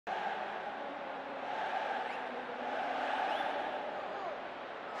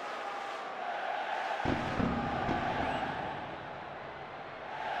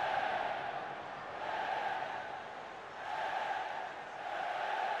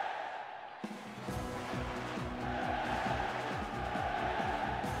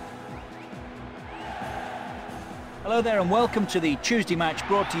Hello there and welcome to the Tuesday match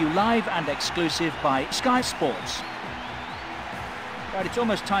brought to you live and exclusive by Sky Sports. Right, it's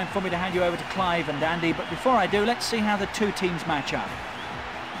almost time for me to hand you over to Clive and Andy, but before I do, let's see how the two teams match up.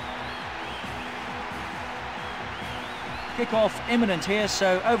 Kick-off imminent here,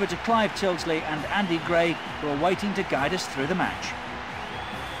 so over to Clive Tilsley and Andy Gray, who are waiting to guide us through the match.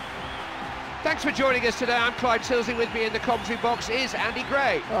 Thanks for joining us today. I'm Clive Tilsley. With me in the commentary box is Andy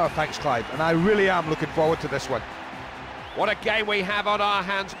Gray. Oh, thanks, Clive. And I really am looking forward to this one. What a game we have on our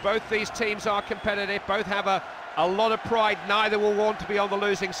hands. Both these teams are competitive. Both have a lot of pride. Neither will want to be on the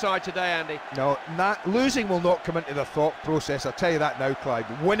losing side today, Andy. No, losing will not come into the thought process. I'll tell you that now, Clive.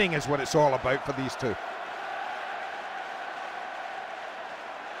 Winning is what it's all about for these two.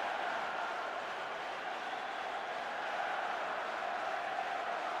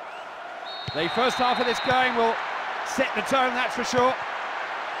 The first half of this game will set the tone, that's for sure.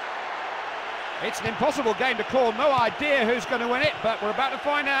 It's an impossible game to call. No idea who's going to win it, but we're about to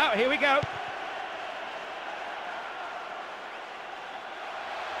find out. Here we go.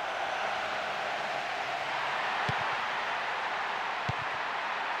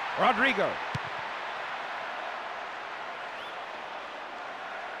 Rodrigo.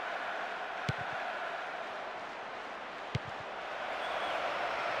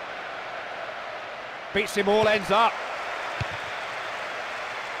 Beats him all ends up.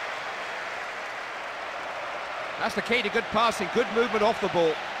 That's the key to good passing, good movement off the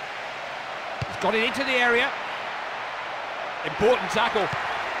ball. He's got it into the area. Important tackle.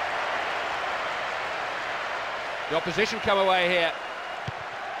 The opposition come away here.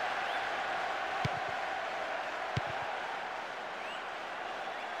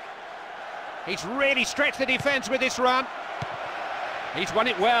 He's really stretched the defence with this run. He's won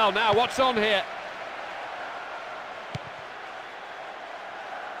it well. Now what's on here?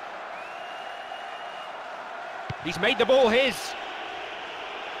 He's made the ball his.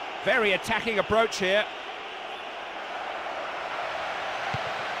 Very attacking approach here.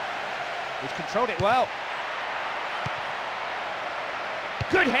 He's controlled it well.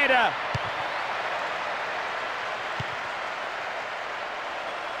 Good header.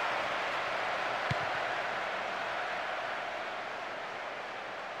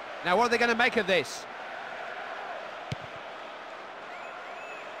 Now what are they going to make of this?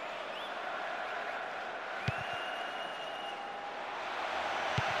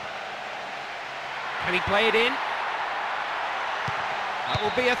 Can he play it in? That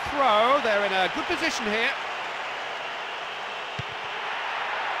will be a throw. They're in a good position here.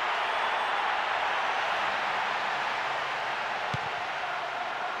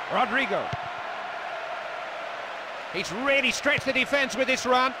 Rodrigo. He's really stretched the defence with this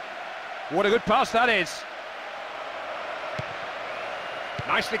run. What a good pass that is.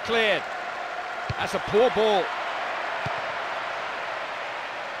 Nicely cleared. That's a poor ball.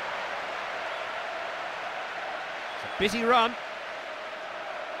 Busy run.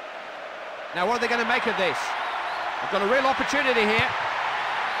 Now what are they going to make of this? They've got a real opportunity here.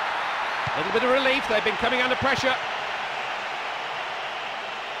 A little bit of relief, they've been coming under pressure.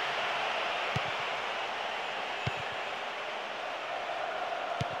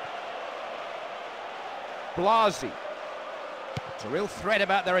 Blasi. It's a real threat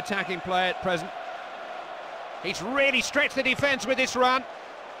about their attacking play at present. He's really stretched the defence with this run.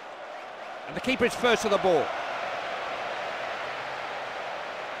 And the keeper is first to the ball.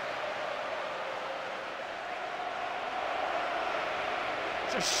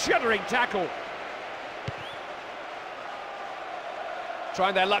 It's a shuddering tackle.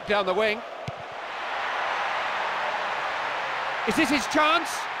 Trying their luck down the wing. Is this his chance?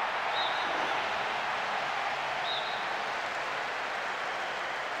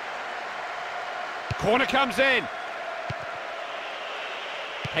 Corner comes in.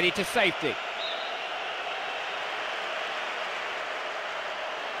 Headed to safety.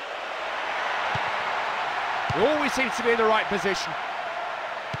 He always seems to be in the right position.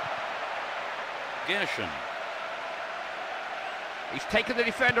 Gershon. He's taken the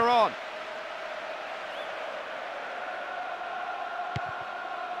defender on.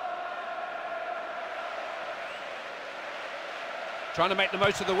 Trying to make the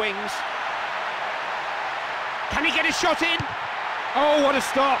most of the wings. Can he get his shot in? Oh, what a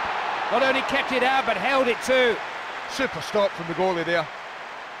stop. Not only kept it out, but held it too. Super stop from the goalie there.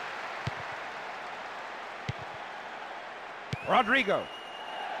 Rodrigo.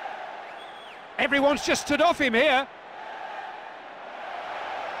 Everyone's just stood off him here.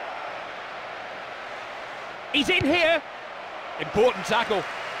 He's in here. Important tackle.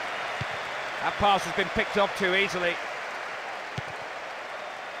 That pass has been picked off too easily.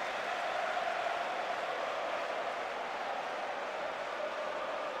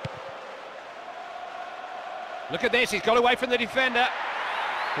 Look at this, he's got away from the defender.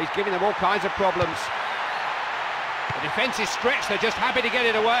 He's giving them all kinds of problems. The defence is stretched, they're just happy to get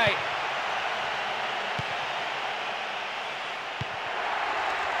it away.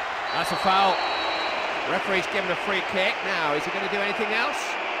 That's a foul. The referee's given a free kick. Now, is he going to do anything else?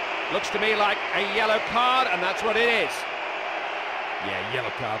 Looks to me like a yellow card, and that's what it is. Yeah,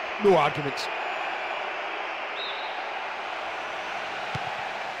 yellow card. No arguments.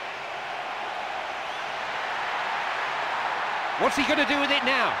 What's he going to do with it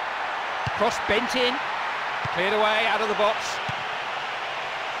now? Cross bent in. Cleared away, out of the box.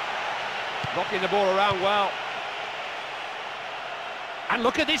 Knocking the ball around well. And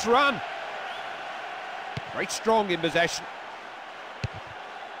look at this run. Very strong in possession.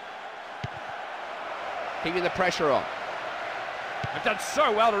 Keeping the pressure on. They've done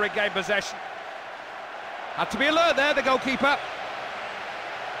so well to regain possession. Had to be alert there, the goalkeeper.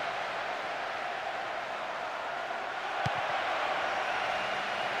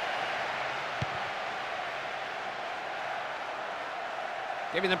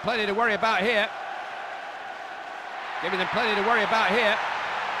 Giving them plenty to worry about here. Giving them plenty to worry about here.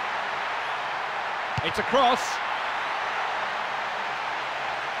 It's a cross.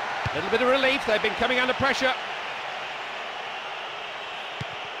 A little bit of relief, they've been coming under pressure.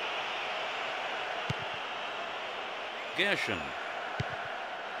 Gershon.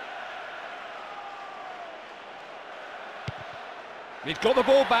 He's got the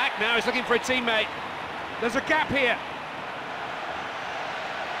ball back, now he's looking for a teammate. There's a gap here.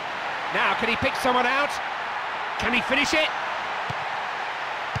 Now, can he pick someone out? Can he finish it?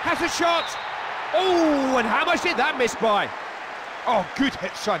 Has a shot! Oh, and how much did that miss by? Oh, good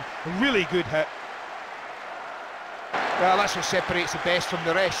hit, son. Really good hit. Well, that's what separates the best from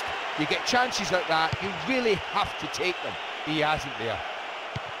the rest. You get chances like that, you really have to take them. He hasn't there.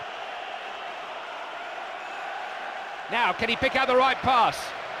 Now, can he pick out the right pass?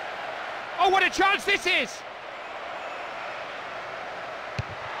 Oh, what a chance this is!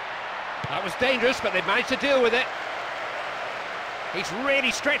 That was dangerous, but they've managed to deal with it. He's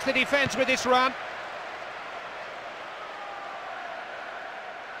really stretched the defence with this run.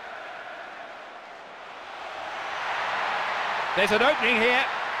 There's an opening here.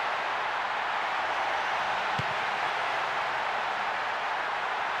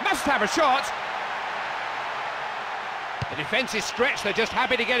 Must have a shot. The defence is stretched, they're just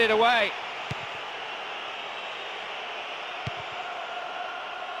happy to get it away.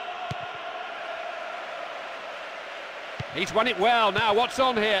 He's won it well. Now, what's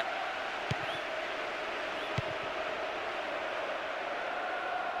on here?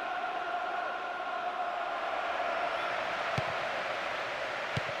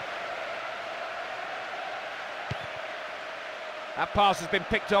 That pass has been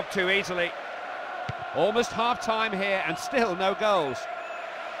picked up too easily. Almost half-time here and still no goals.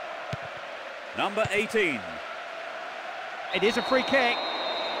 Number 18. It is a free kick.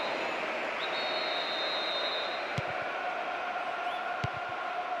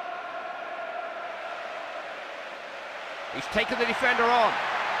 He's taken the defender on.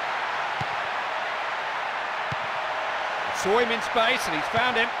 Saw him in space and he's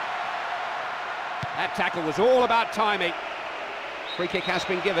found him. That tackle was all about timing. Free kick has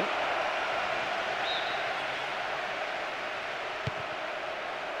been given.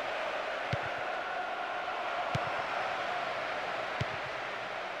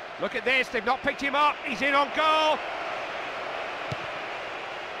 Look at this, they've not picked him up. He's in on goal.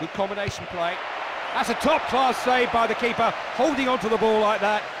 Good combination play. That's a top-class save by the keeper, holding onto the ball like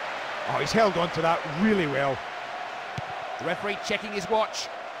that. Oh, he's held on to that really well. The referee checking his watch.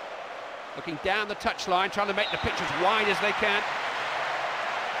 Looking down the touchline, trying to make the pitch as wide as they can.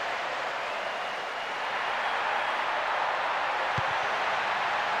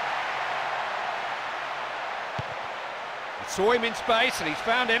 He saw him in space and he's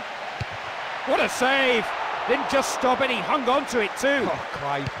found him. What a save! Didn't just stop it, he hung on to it too. Oh,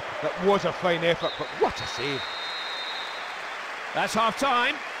 Clive, that was a fine effort, but what a save. That's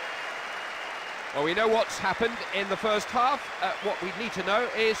half-time. Well, we know what's happened in the first half. What we need to know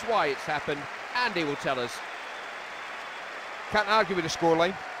is why it's happened. Andy will tell us. Can't argue with the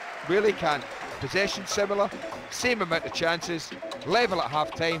scoreline. Really can't. Possession similar, same amount of chances, level at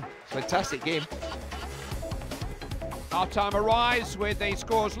half-time. Fantastic game. Half-time arrives with the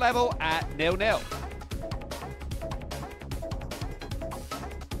scores level at 0-0.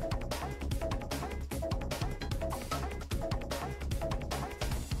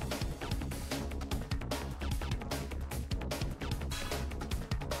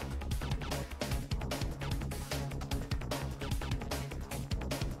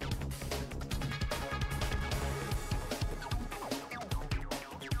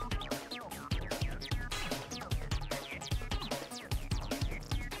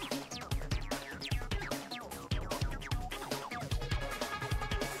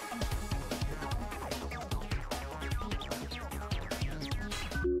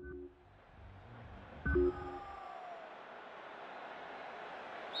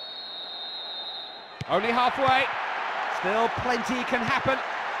 Only halfway. Still plenty can happen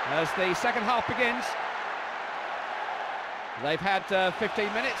as the second half begins. They've had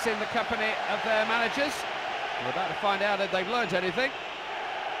 15 minutes in the company of their managers. We're about to find out if they've learned anything.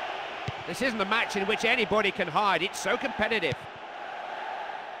 This isn't a match in which anybody can hide. It's so competitive.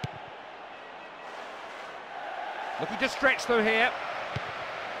 Looking to stretch through here.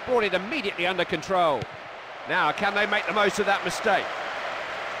 Brought it immediately under control. Now, can they make the most of that mistake?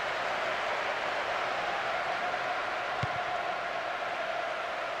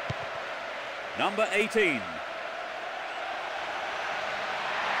 Number 18.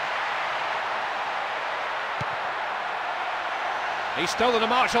 He's stolen a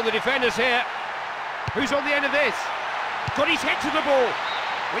march on the defenders here. Who's on the end of this? Got his head to the ball.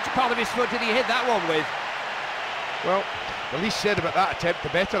 Which part of his foot did he hit that one with? Well, the least said about that attempt, the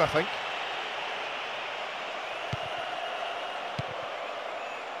better, I think.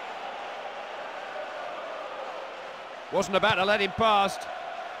 Wasn't about to let him past.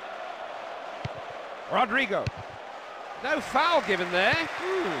 Rodrigo. No foul given there.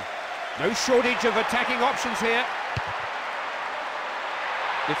 No shortage of attacking options here.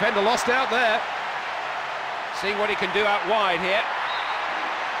 Defender lost out there. Seeing what he can do out wide here.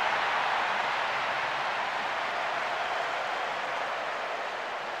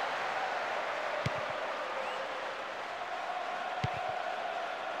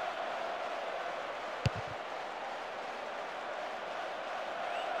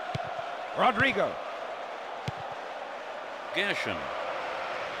 Rodrigo. Gershon.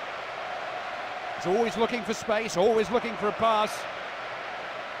 He's always looking for space, always looking for a pass.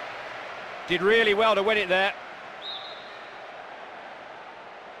 Did really well to win it there.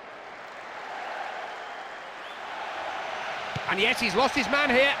 And yes, he's lost his man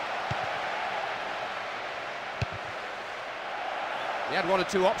here. He had one or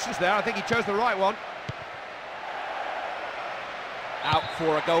two options there. I think he chose the right one. Out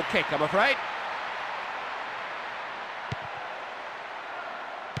for a goal kick, I'm afraid.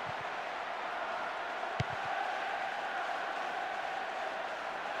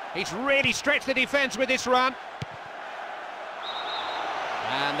 He's really stretched the defence with this run.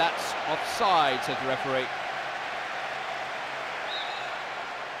 And that's offside, says the referee.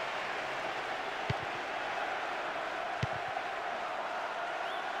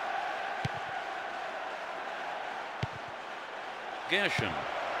 Gershon.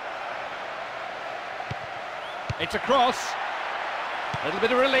 It's a cross. A little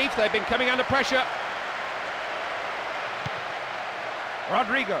bit of relief. They've been coming under pressure.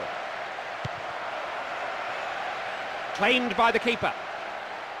 Rodrigo. Claimed by the keeper.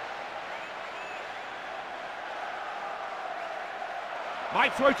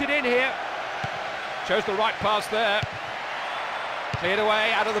 Might float it in here. Chose the right pass there. Cleared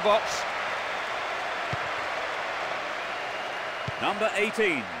away out of the box. Number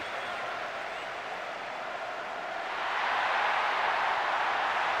 18.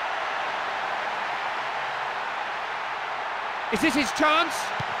 Is this his chance?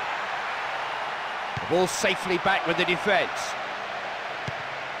 The ball safely back with the defence.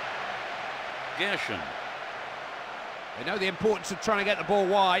 Gershon. They know the importance of trying to get the ball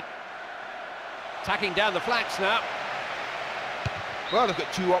wide. Attacking down the flanks now. Well, they've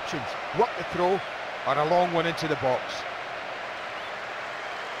got two options. Work the throw or a long one into the box.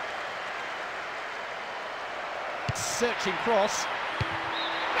 Searching cross.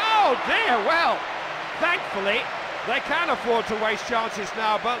 Oh dear, well, thankfully they can afford to waste chances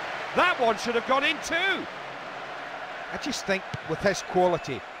now, but that one should have gone in too. I just think with his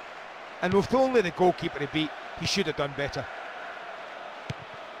quality, and with only the goalkeeper to beat, he should have done better.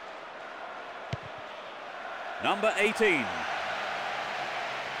 Number 18.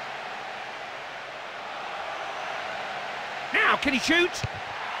 Now, can he shoot?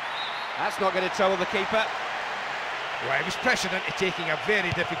 That's not going to trouble the keeper. Well, he was pressured into taking a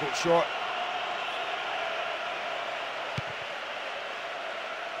very difficult shot.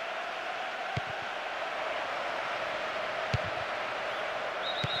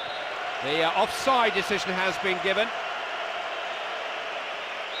 The offside decision has been given.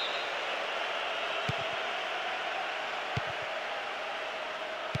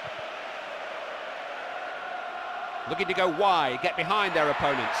 Looking to go wide, get behind their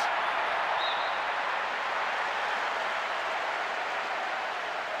opponents.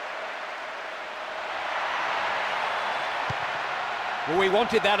 Well, we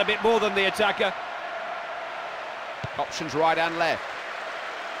wanted that a bit more than the attacker. Options right and left.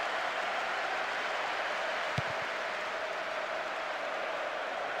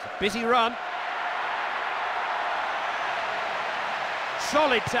 It's a busy run.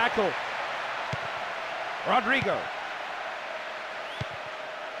 Solid tackle. Rodrigo.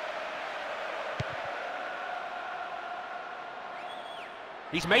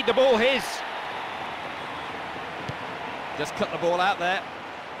 He's made the ball his. Just cut the ball out there.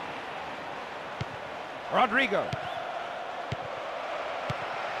 Rodrigo.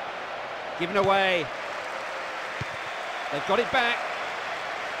 Given away. They've got it back.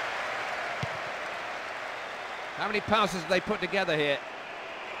 How many passes have they put together here?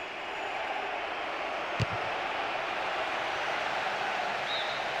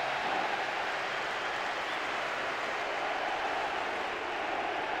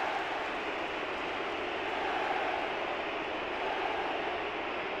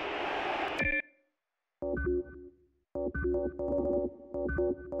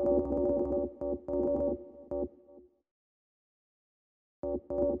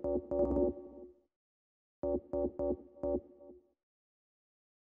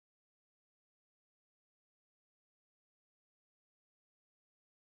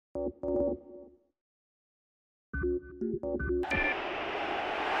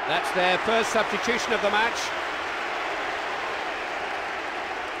 That's their first substitution of the match.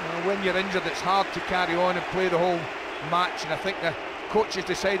 Well, when you're injured, it's hard to carry on and play the whole match, and I think the coach has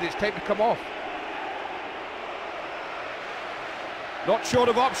decided it's time to come off. Not short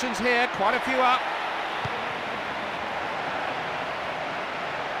of options here, quite a few up.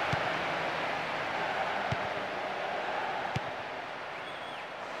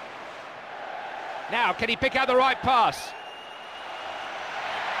 Now, can he pick out the right pass?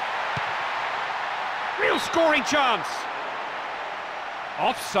 Real scoring chance.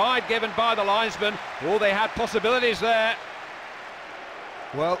 Offside given by the linesman. Oh, they had possibilities there.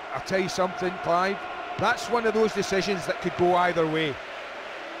 Well, I'll tell you something, Clive. That's one of those decisions that could go either way.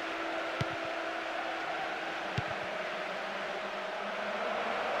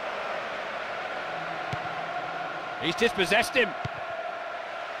 He's dispossessed him.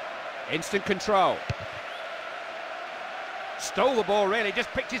 Instant control. Stole the ball, really, just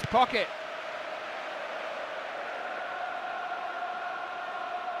picked his pocket.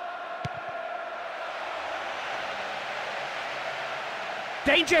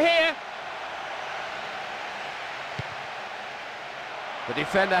 Danger here. The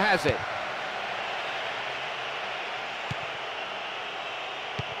defender has it.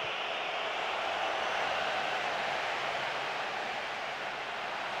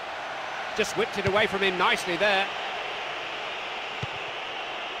 Just whipped it away from him nicely there.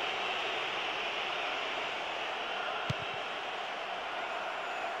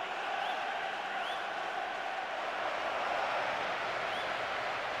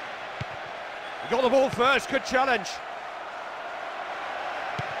 He got the ball first, good challenge.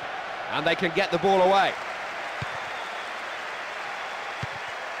 And they can get the ball away.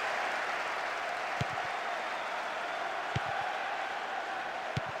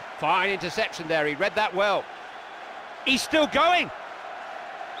 Fine interception there, he read that well. He's still going.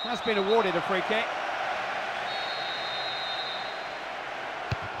 Has been awarded a free kick.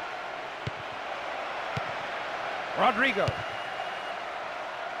 Rodrigo.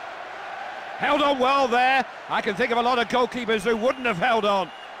 Held on well there. I can think of a lot of goalkeepers who wouldn't have held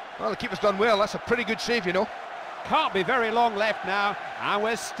on. Well, the keeper's done well. That's a pretty good save, you know. Can't be very long left now, and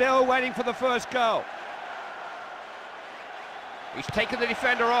we're still waiting for the first goal. He's taken the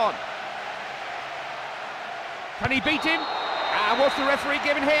defender on. Can he beat him? And what's the referee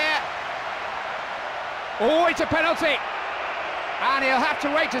giving here? Oh, it's a penalty. And he'll have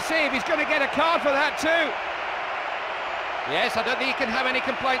to wait to see if he's going to get a card for that too. Yes, I don't think he can have any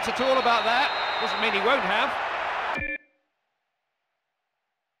complaints at all about that. Doesn't mean he won't have.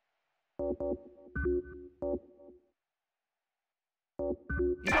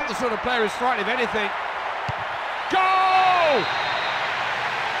 He's not the sort of player who's frightened of anything. Goal!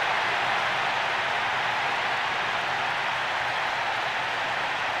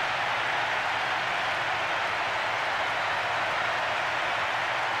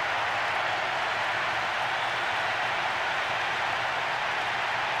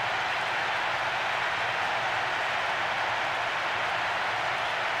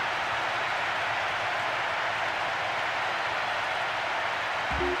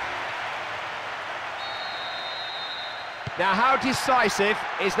 Now, how decisive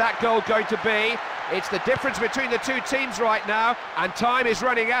is that goal going to be? It's the difference between the two teams right now, and time is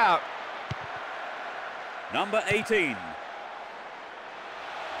running out. Number 18.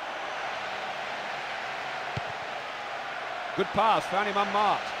 Good pass, found him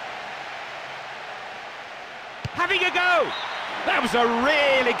unmarked. Having a go! That was a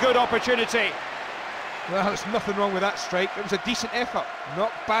really good opportunity. Well, there's nothing wrong with that strike. It was a decent effort.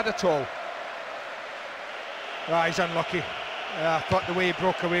 Not bad at all. Ah, he's unlucky. I thought the way he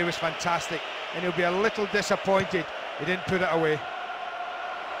broke away was fantastic, and he'll be a little disappointed he didn't put it away.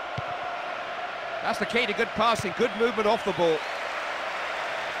 That's the key to good passing, good movement off the ball.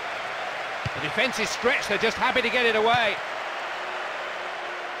 The defence is stretched, they're just happy to get it away.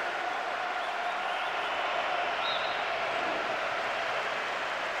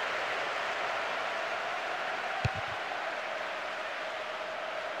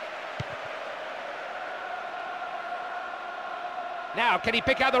 Now, can he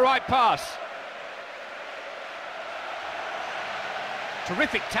pick out the right pass?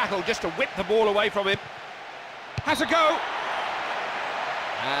 Terrific tackle just to whip the ball away from him. Has a go!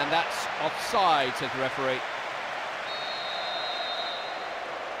 And that's offside, says the referee.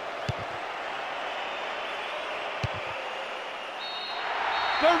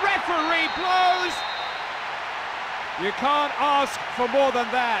 The referee blows! You can't ask for more than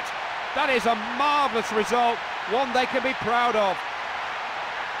that. That is a marvellous result, one they can be proud of.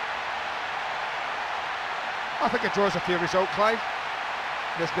 I think a draw's a fair result, Clive.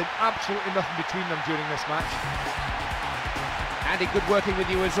 There's been absolutely nothing between them during this match. Andy, good working with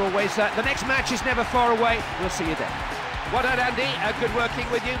you as always. The next match is never far away. We'll see you then. Well done, Andy. Good working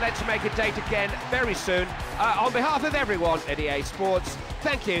with you. Let's make a date again very soon. On behalf of everyone at EA Sports,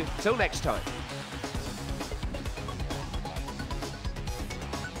 thank you. Till next time.